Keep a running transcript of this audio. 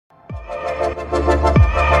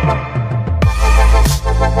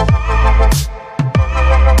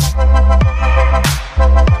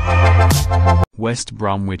West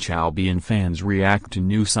Bromwich Albion fans react to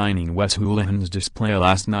new signing Wes Hoolahan's display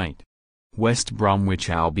last night. West Bromwich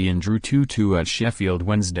Albion drew 2-2 at Sheffield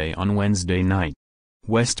Wednesday on Wednesday night.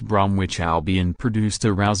 West Bromwich Albion produced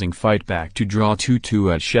a rousing fightback to draw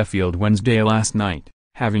 2-2 at Sheffield Wednesday last night,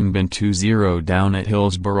 having been 2-0 down at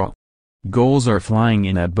Hillsborough. Goals are flying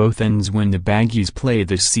in at both ends when the Baggies play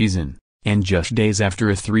this season, and just days after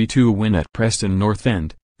a 3-2 win at Preston North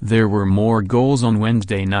End, there were more goals on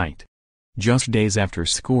Wednesday night. Just days after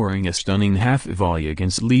scoring a stunning half-volley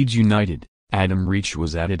against Leeds United, Adam Reach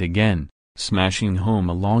was at it again, smashing home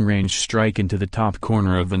a long-range strike into the top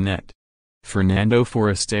corner of the net. Fernando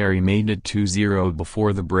Forestieri made it 2-0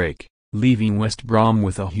 before the break, leaving West Brom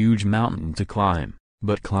with a huge mountain to climb,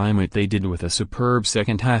 but climb it they did with a superb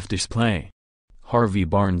second-half display. Harvey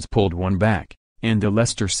Barnes pulled one back, and the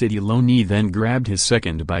Leicester City loanee then grabbed his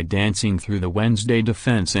second by dancing through the Wednesday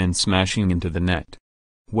defence and smashing into the net.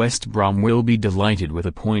 West Brom will be delighted with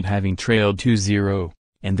a point having trailed 2-0,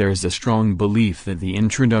 and there's a strong belief that the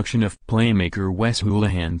introduction of playmaker Wes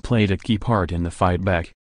Hoolahan played a key part in the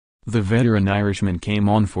fightback. The veteran Irishman came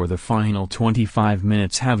on for the final 25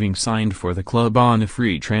 minutes, having signed for the club on a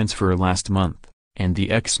free transfer last month, and the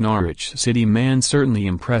ex-Norwich City man certainly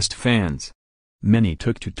impressed fans. Many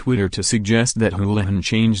took to Twitter to suggest that Hoolahan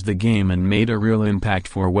changed the game and made a real impact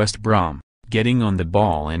for West Brom, getting on the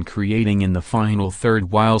ball and creating in the final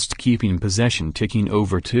third whilst keeping possession ticking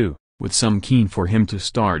over too, with some keen for him to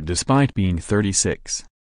start despite being 36.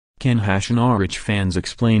 Can Norwich fans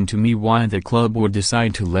explain to me why the club would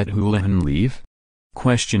decide to let Hoolahan leave?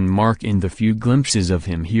 In the few glimpses of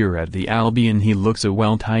him here at the Albion he looks a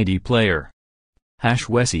well-tidy player.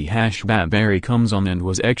 Wesy Barry comes on and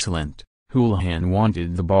was excellent. Hoolahan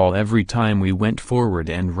wanted the ball every time we went forward,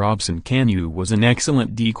 and Robson Kanu was an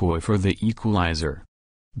excellent decoy for the equalizer.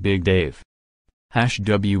 Big Dave.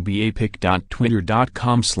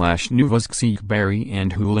 wbapic.twitter.com/newsxeekberry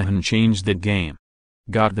and Hoolahan changed the game.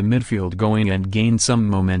 Got the midfield going and gained some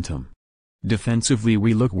momentum. Defensively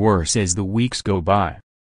we look worse as the weeks go by.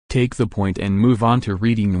 Take the point and move on to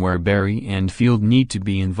Reading, where Barry and Field need to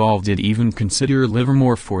be involved. I'd even consider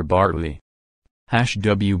Livermore for Bartley.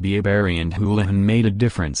 Barry and Hoolahan made a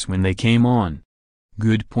difference when they came on.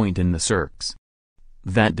 Good point in the circs.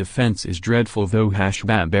 That defense is dreadful though.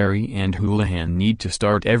 Barry and Hoolahan need to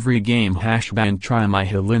start every game. And try my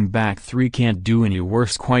Hill in back three can't do any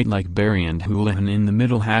worse, quite like Barry and Hoolahan in the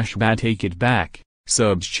middle. Take it back,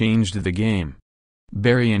 subs changed the game.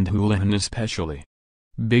 Barry and Hoolahan especially.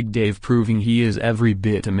 Big Dave proving he is every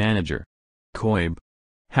bit a manager. Coib.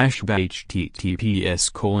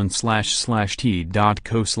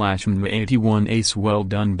 https://t.co/m81ace. Well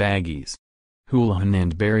done Baggies. Hoolahan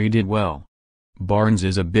and Barry did well. Barnes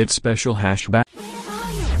is a bit special.